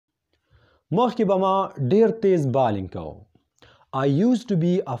مخکې به ما ډیر تیز بالینګ کوم. I used to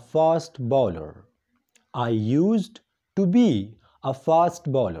be a fast bowler. I used to be a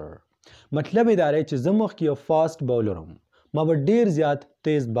fast bowler. مطلب یې دا دی چې زه مخکې یو فاسټ باولر وم. ما به ډیر زیات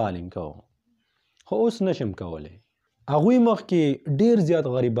تیز بالینګ کوم. خو اوس نشم کولی. هغوی مخکې ډیر زیات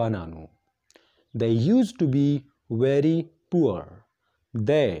غریبانان وو. They used to be very poor.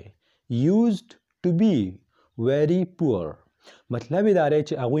 They used to be very poor. مطلب یې دا دی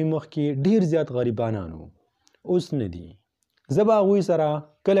چې هغوی مخکې ډیر زیات غریبانان وو. اوس نه دي. زه به هغوی سره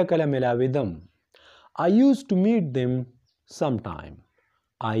کله کله ملاوېدم. I used to meet them sometime.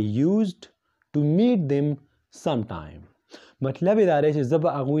 I used to meet them sometime. مطلب یې دا دی چې زه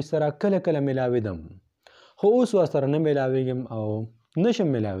به هغوی سره کله کله ملاوېدم. خو اوس ورسره نه ملاوېږم او نشم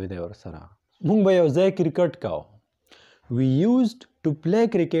ملاوېدی ورسره. موږ به یو ځای کرکټ کوو. We used to play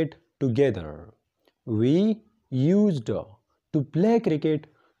cricket together. We used to play cricket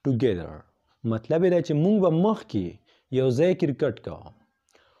together. مطلب یې دی چې موږ به مخکې یو ځای کرکټ کوو.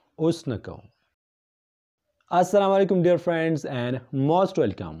 اوس نه کوو. Assalamu alaikum dear friends and most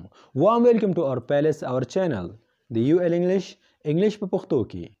welcome. Warm welcome to our palace, our channel, the UL English, English pe Pashto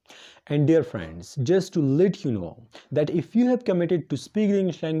ki. And dear friends, just to let you know that if you have committed to speak the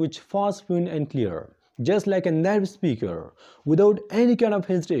English language fast, fluent and clear, just like a native speaker, without any kind of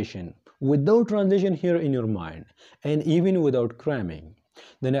hesitation, without translation here in your mind, and even without cramming,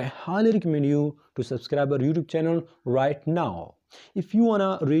 then I highly recommend you to subscribe our YouTube channel right now if you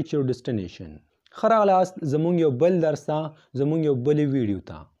wanna reach your destination. خراغلاست زمونږ یو بل درس ته، زمونږ یو بلې ویډیو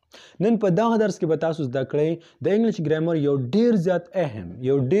ته. نن په دغه درس کې به تاسو زده کړئ د انګلیش ګرامر یو ډیر زیات اهم،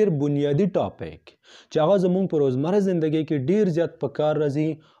 یو ډیر بنیادی ټاپک چې هغه زمونږ په روزمره زندګۍ کې ډیر زیات په کار راځي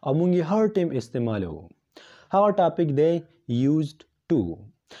او موږ یې هر ټایم استعمالوو. هغه ټاپک دی used to.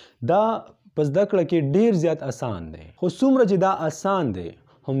 دا په زده کړه کې ډیر زیات آسان دی، خو څومره چې دا آسان دی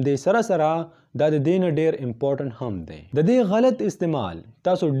همدې سره سره دا د دې نه ډیر امپورټنټ هم دی. د دې غلط استعمال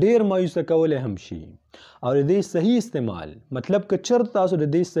تاسو ډیر مایوسه کولی هم شي او د دې صحیح استعمال مطلب که چېرته تاسو د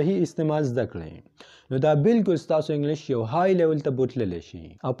دې صحیح استعمال زده کړئ نو دا بالکل ستاسو انګلیش یو های لیول ته بوتللی شي.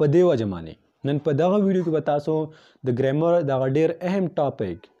 او په دې وجه باندې نن په دغه ویډیو کې به تاسو د ګرامر دغه ډیر اهم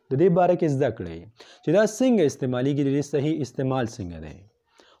ټاپک د دې باره کې زده کړئ چې دا څنګه استعمالیږي، د دې صحیح استعمال څنګه دی.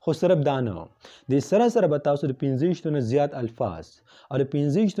 خو صرف دا نه، د سره سره به تاسو د 15 نه زیات الفاظ او د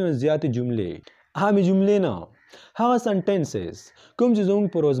 15 نه زیاتې جملې، همې جملې نه، هغه سنټنسز کوم چې زموږ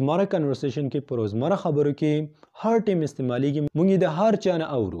په روزمره کنورسیشن کې، په روزمره خبرو کې هر ټایم استعمالیږي، موږ یې د هر چا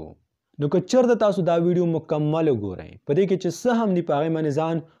نه اورو. نو که چېرته تاسو دا ویډیو مکمل وګورئ، په دې کې چې څه هم دي په هغې باندې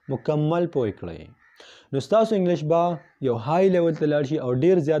ځان مکمل پوه کړئ، نو ستاسو انګلیش به یو های لیول ته لاړ شي او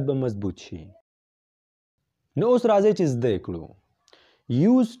ډېر زیات به مضبوط شي. نو اوس راځئ چې زده یې کړو.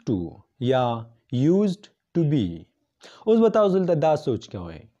 used to یا used to be. اوس به تاسو دلته دا سوچ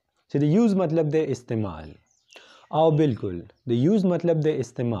کوئ چې د یوز مطلب دی استعمال، او بالکل د یوز مطلب دی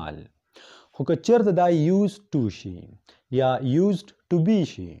استعمال. خو که چېرته دا used to شي یا used to be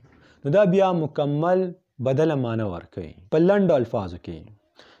شي نو دا بیا مکمل بدله معنی ورکوي په لنډو الفاظو کې.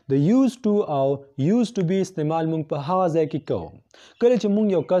 د used to او used to be استعمال موږ په هغه ځای کې کوو کله چې موږ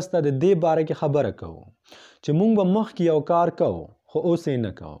یو کس ته د دې باره کې خبره کوو چې موږ به مخکې یو کار کوو خو اوس یې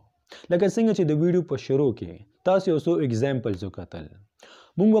نه کوو. لکه څنګه چې د ویډیو په شروع کې تاسو یو څو اګزامپلز وکتل.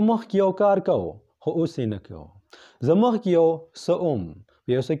 موږ به مخکې یو کار کوو خو اوس یې نه کوو. زه مخکې یو څه وم،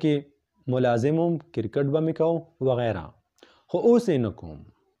 یو څه کې ملازم وم، کرکټ به مې کوو وغیره، خو اوس یې نه کوم.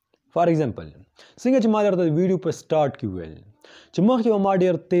 فار ایگزامپل څنګه چې ما درته د ویډیو په سټارټ کې وویل چې مخکې به ما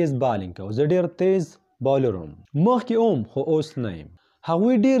ډېر تیز بالینګ کوو، زه ډېر تیز بالر وم، مخکې وم خو اوس نه یم.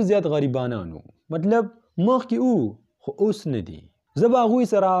 هغوی ډېر زیات غریبانان وو، مطلب مخکې وو خو اوس نه دي. زه به هغوی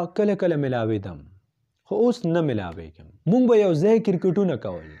سره کله کله ملاوېدم خو اوس نه ملاوېږم. موږ به یو ځای کرکټونه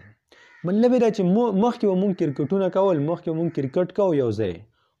کول، مطلب یې دا چې مخکې به موږ کرکټونه کول، مخکې به موږ کرکټ کوو یو ځای،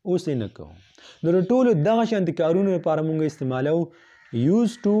 اوس یې نه کوو. نو د ټولو دغه شانتې کارونو لپاره موږ استعمالوو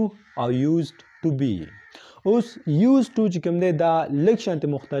used to او used to be. اوس used to چې کوم دی دا لږ شانتې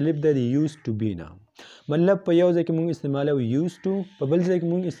مختلف دی د used to be نه. مطلب په یو ځای کې موږ استعمالوو used to، په بل ځای کې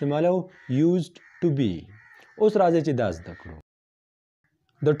موږ استعمالوو used to be. اوس راځئ چې دا زده کړو.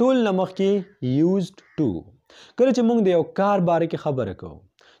 د ټول نه مخکې used to. کله چې موږ د یو کار باره کې خبره کوو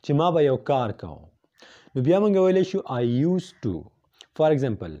چې ما به یو کار کوو نو بیا موږ ویلی شو I used to. فار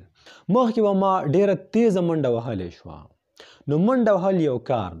ایگزامپل مخکې به ما ډېره تیزه منډه وهلی شوه، نو منډه وهل یو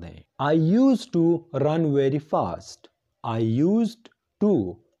کار دی. I used to run very fast. I used to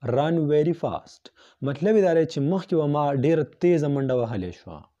run very fast. مطلب یې دا دی چې مخکې به ما ډېره تیزه منډه وهلی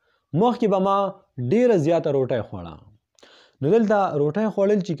شوه، مخکې به ما ډېره زیاته روټۍ خوړه. نو دلته روټۍ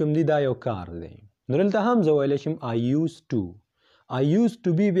خوړل چې کوم دی دا یو کار دی. نو دلته هم زه ویلی شم I used to I used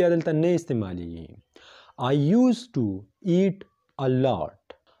to be بیا دلته نه استعمالیږي. I used to eat a lot.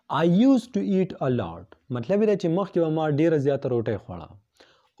 I used to eat a lot مطلب دا چې مخکې به ما ډیره زیاته روټۍ خوړه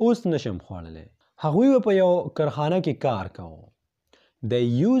اوس نشم خوړلی. هغوی به په یو کارخانه کې کار کوو. They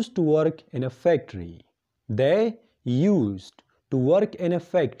used to work in a factory. They used to work in a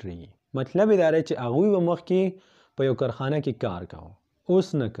factory مطلب دا دی چې هغوی به مخکې په یو کارخانه کې کار کوو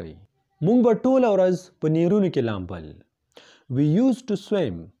اوس نه کوي. مونږ به ټوله ورځ په نیرونو کې لامبل. We used to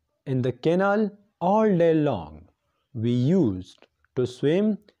swim in the canal all day long. We used to swim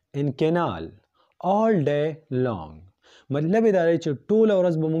in canal all day long مطلب دا دی چې ټوله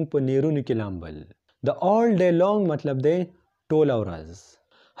ورځ به مونږ په نیرونو کې لامبل. The all day long مطلب دی ټوله ورځ.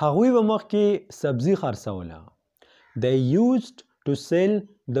 هغوی به مخکې سبزي خرڅوله. They used to sell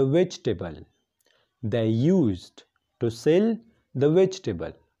the vegetable. They used to sell the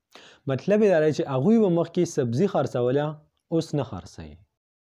vegetable مطلب دا دی چې هغوی به مخکې سبزي خرڅوله اوس نه خرڅوي.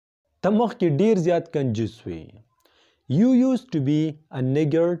 ته مخکې ډیر زیات کنجوس وي. You used to be a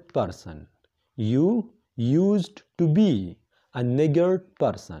niggard person. You used to be a niggard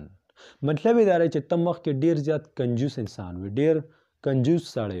person مطلب دا دی چې ته مخکې ډیر زیات کنجوس انسان وي ډیر کنجوس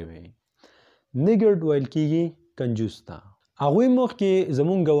سړی وي. niggard ویل کیږي کنجوس ته. هغوی مخکې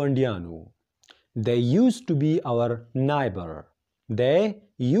زمونږ ګاونډیان وو. They used to be our neighbor. They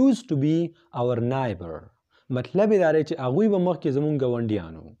used to be our neighbor مطلب دا دی چې هغوی به مخکې زمونږ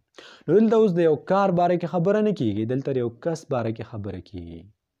ګاونډیان وو. نو دلته اوس د یو کار باره کې خبره نه کیږي دلته یو کس باره کې خبره کیږي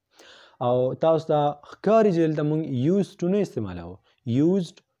او تاسو ته ښکاري چې دلته موږ used to نه استعمالوو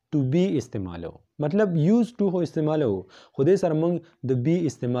used to be استعمالوو مطلب used to خو استعمالوو خو دې سره موږ د be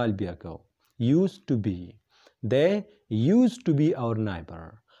استعمال بیا کوو. used to be. They used to be our neighbor.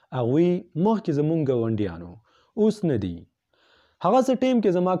 هغوی مخکې زمونږ ګاونډیان وو اوس نه دي. هغه څه ټیم کې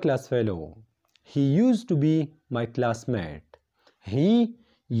زما کلاس فیلو و. He used to be my classmate. He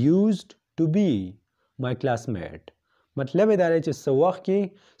used to be my classmate مطلب دا دی چې څه وخت کې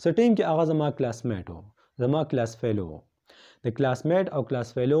څه ټیم کې هغه زما کلاسمیټ و زما کلاس فیلو و. د کلاسمیټ او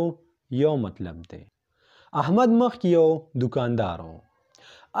کلاس فیلو یو مطلب دی. احمد مخکې یو دکاندار و.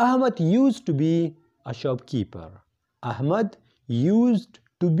 Ahmed used to be a shopkeeper. Ahmed used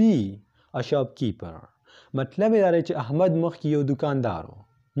to be a shopkeeper مطلب دا دی چې احمد مخکې یو دکاندار و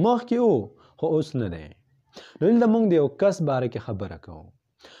مخکې و خو اوس نه دی. نو دلته موږ د یو کس باره کې خبره کوو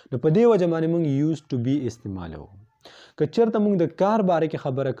نو په دې وجه باندې موږ used to be استعمالوو. که چېرته موږ د کار باره کې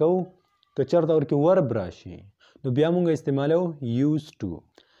خبره کوو که چېرته ورکې ورب راشي نو بیا موږ استعمالوو used to.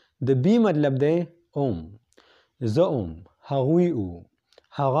 د be مطلب دی زه هغوی او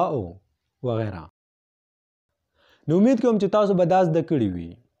هغه او وغیره. نو امید کوم چې تاسو به دا زده کړي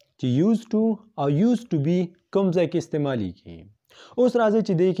وي چې used to او used to be کوم ځای کې استعمالیږي. اوس راځئ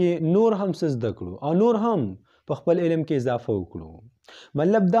چې دې کې نور هم څه زده کړو او نور هم په خپل علم کې اضافه وکړو.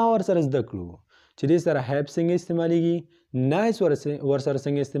 مطلب دا ورسره زده کړو چې دې سره have څنګه استعمالیږي nice ورسره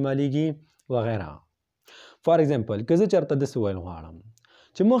څنګه استعمالیږي وغیره. فار ایگزامپل که زه چېرته داسې ویل غواړم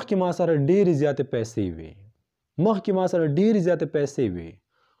چې مخکې ما سره ډېرې زیاتې پیسې وي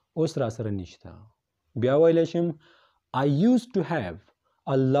اوس را سره نشته. بیا ویلی شم I used to have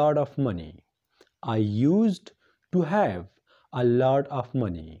a lot of money. I used to have a lot of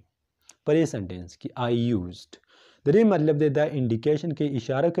money په دې سنټینس کې I used د دې مطلب دی دا انډیکیشن کوي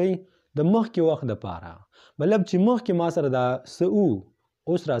اشاره کوي د مخکې وخت دپاره مطلب چې مخکې ما سره دا څه و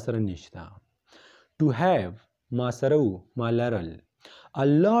اوس را سره نشته. To have ما سره و ما لرل. A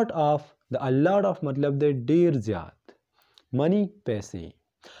lot of د a lot of مطلب دی ډیر زیات money پیسې.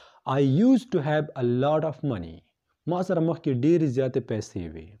 I used to have a lot of money ما سره مخکې ډېرې زیاتې پیسې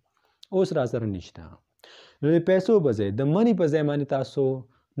وي اوس را سره نشته. نو د پیسو په ځای د منی په ځای باندې تاسو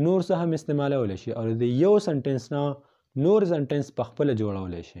نور څه هم استعمالولی شي او د یو سنټینس نه نور سنټینس په خپله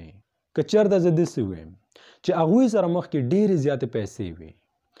جوړولی شي. که چېرته زه داسې ویم چې هغوی سره مخکې ډېرې زیاتې پیسې وي.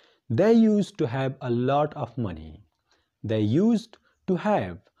 They used to have a lot of money. They used to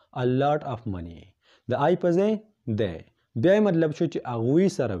have a lot of money. د I په ځای دی بیا مطلب شو چې هغوی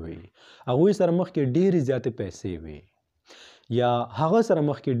سره وي هغوی سره مخکې ډېرې زیاتې پیسې وي یا هغه سره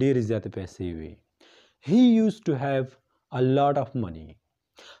مخکې ډېرې زیاتې پیسې وي. He used to have a lot of money.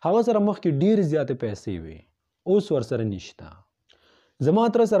 هغه سره مخکې ډېرې زیاتې پیسې وي اوس ورسره نشته. زما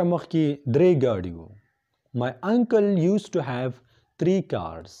تره سره مخکې 3 ګاډي وو. My uncle used to have 3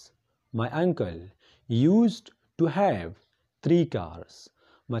 cars. My uncle used to have 3 cars.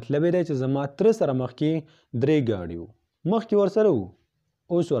 مطلب دی چې زما تره سره مخکې 3 ګاډي وو مخکې ورسره وو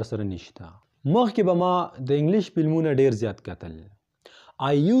اوس ورسره نشته. مخکې به ما د انګلیش فلمونه ډېر زیات کتل.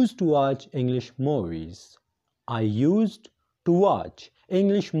 I used to watch English movies. I used to watch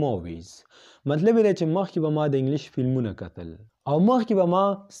English movies. مطلب دی چې مخکې به ما د انګلیش فلمونه کتل او مخکې به ما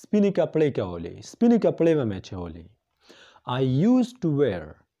سپینې کپړې کولې، سپینې کپړې به مې اچولې. I used to wear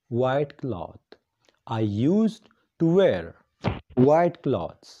white cloth. I used to wear white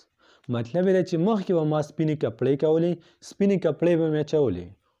clothes. مطلب یې دی چې مخکې به ما سپینې کپړې کولې، سپینې کپړې به مې اچولې،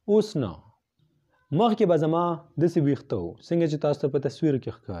 اوس نه. مخکې به زما داسې ویښته و څنګه چې تاسو ته په تصویر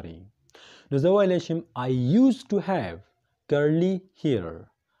کې ښکاري. نو زه ویلی شم I used to have curly hair.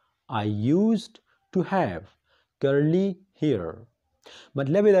 I used to have curly hair.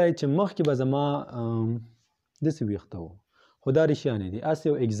 مطلب یې دا دی چې مخکې به زما داسې ویښته و، خو دا رښتیا نه دي، هسې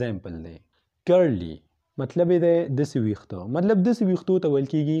یو اګزامپل دی. curly مطلب یې دی داسې ویښته، مطلب داسې ویښتو ته ویل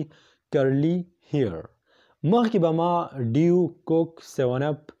کېږي curly hair. مخکې به ما ډیو، کوک، 7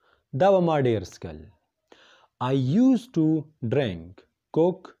 up دا به ما ډېر څکل. I used to drink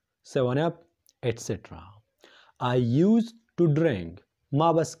coke, 7 up, etc. I used to drink ما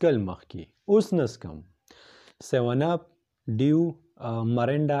به څکل مخکې، اوس نه څکم. 7 up, ډیو،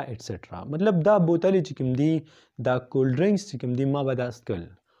 مرنډا etc. مطلب دا بوتلې چې کوم دي، دا کولډ ډرنکس چې کوم دي، ما به دا څکل،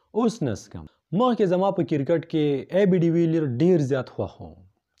 اوس نه څکم. مخکې زما په کرکټ کې AB de Villiers ډېر زیات خوښ و.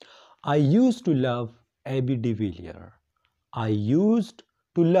 I used to love AB de Villiers. I used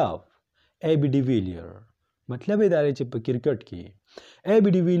to love AB de Villiers. مطلب یې دا دی چې په کرکټ کې AB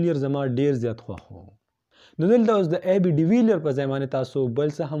de Villiers زما ډېر زیات خوښ و. نو دلته اوس د AB de Villiers په ځای باندې تاسو بل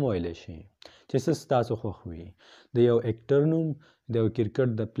څه هم ویلی شئ چې څه ستاسو خوښ وي، د یو اکټر نوم، د یو کرکټ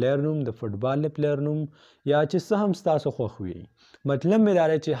د پلیر نوم، د فوټبال د پلیر نوم، یا چې څه هم ستاسو خوښ وي. مطلب مې دا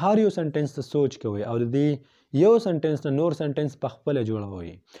دی چې هر یو سنټنس ته سوچ کوئ او د دې یو سنټنس نه نور سنټنس په خپله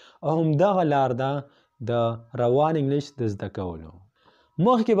جوړوئ، او همدغه لار ده د روان انګلیش د زده کولو.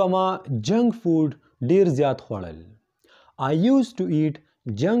 مخکې به ما جنک فوډ ډېر زیات خوړل. I used to eat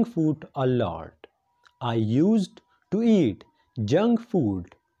junk food a lot. I used to eat junk food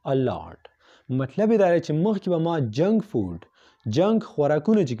a lot. مطلب یې دا دی چې مخکې به ما جنک فوډ، جنک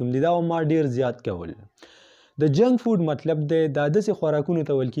خوراکونه چې کوم دي دا به ما ډېر زیات کول. د جنک فوډ مطلب دی دا داسې خوراکونو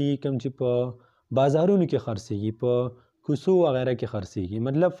ته ویل کېږي کوم چې په بازارونو کې خرڅېږي، په کوڅو وغیره کې خرڅېږي.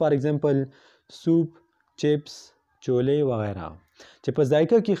 مطلب فار ایگزامپل سوپ، چپس، چولې وغیره چې په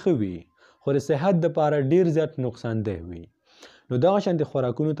ذایقه کې ښه وي خو د صحت دپاره ډېر زیات نقصان ده وي، نو دغه شانتې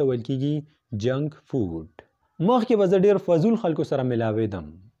خوراکونو ته ویل کېږي جنک فوډ. مخکې به زه ډېر فضول خلکو سره ملاوېدم.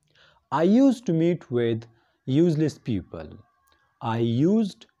 I used to meet with useless people. I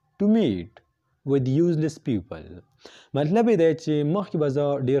used to meet with useless people. مطلب یې دی چې مخکې به زه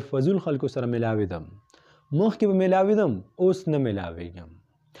ډېر فضول خلکو سره ملاوېدم، مخکې به ملاوېدم، اوس نه ملاوېږم.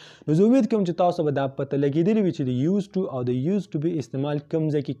 نو زه امید کوم چې تاسو به دا پته لګېدلې وي چې د used to او د used to be استعمال کوم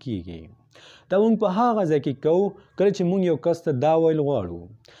ځای کې کېږي. دا موږ په هغه ځای کې کوو کله چې موږ یو کس ته دا ویل غواړو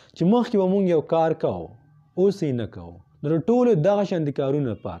چې مخکې به موږ یو کار کوو، اوس یې نه کوو. نو د ټولو دغه شانتې کارونو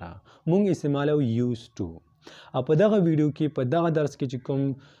لپاره موږ استعمالو used to. او په دغه ویډیو کې په دغه درس کې چې کوم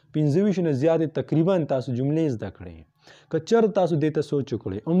 25 نه زیاتې تقریبا تاسو جملې زده کړئ. که چېرته تاسو دې ته سوچ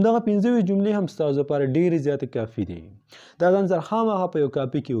وکړئ، همدغه 25 جملې هم ستاسو لپاره ډېرې زیاتې کافي دي. دا ځان سره خامخا په یو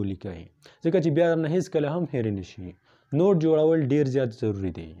کاپي کې ولیکئ ځکه چې بیا درنه هېڅکله هم هېرې نه شي. نوټ جوړول ډېر زیات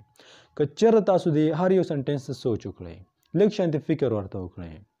ضروري دی. که چېرته تاسو د هر یو سنټنس ته سوچ وکړئ، لږ شانتې فکر ورته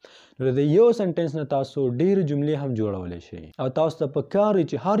وکړئ، نو د یو سنټنس نه تاسو ډېرې جملې هم جوړولی شئ. او تاسو ته پکار دی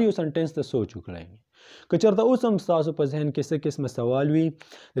چې هر یو سنټنس ته سوچ وکړئ. که چېرته اوس هم ستاسو په ذهن کې څه قسمه سوال وي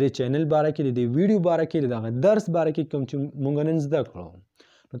د دې چینل باره کې، د دې ویډیو باره کې، د دغه درس باره کې کوم چې موږ نن زده کړو،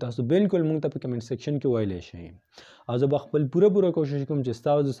 نو تاسو بالکل موږ ته په کمنټ سیکشن کې ویلی شئ او زه به خپل پوره کوشش کوم چې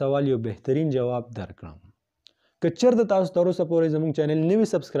ستاسو د سوال یو بهترین جواب درکړم. که چېرته تاسو تر اوسه پورې زموږ چینل نه وي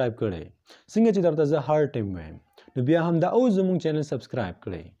سبسکرایب کړی، څنګه چې درته زه هر ټایم وایم، نو بیا هم دا اوس زموږ چینل سبسکرایب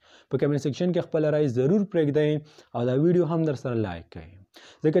کړئ. په کمنټ سیکشن کې خپله رایې ضرور پرېږدئ او دا ویډیو هم در سره لایک کړئ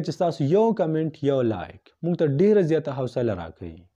ځکه چې ستاسو یو کمنټ، یو لایک موږ ته ډېره زیاته حوصله راکوي.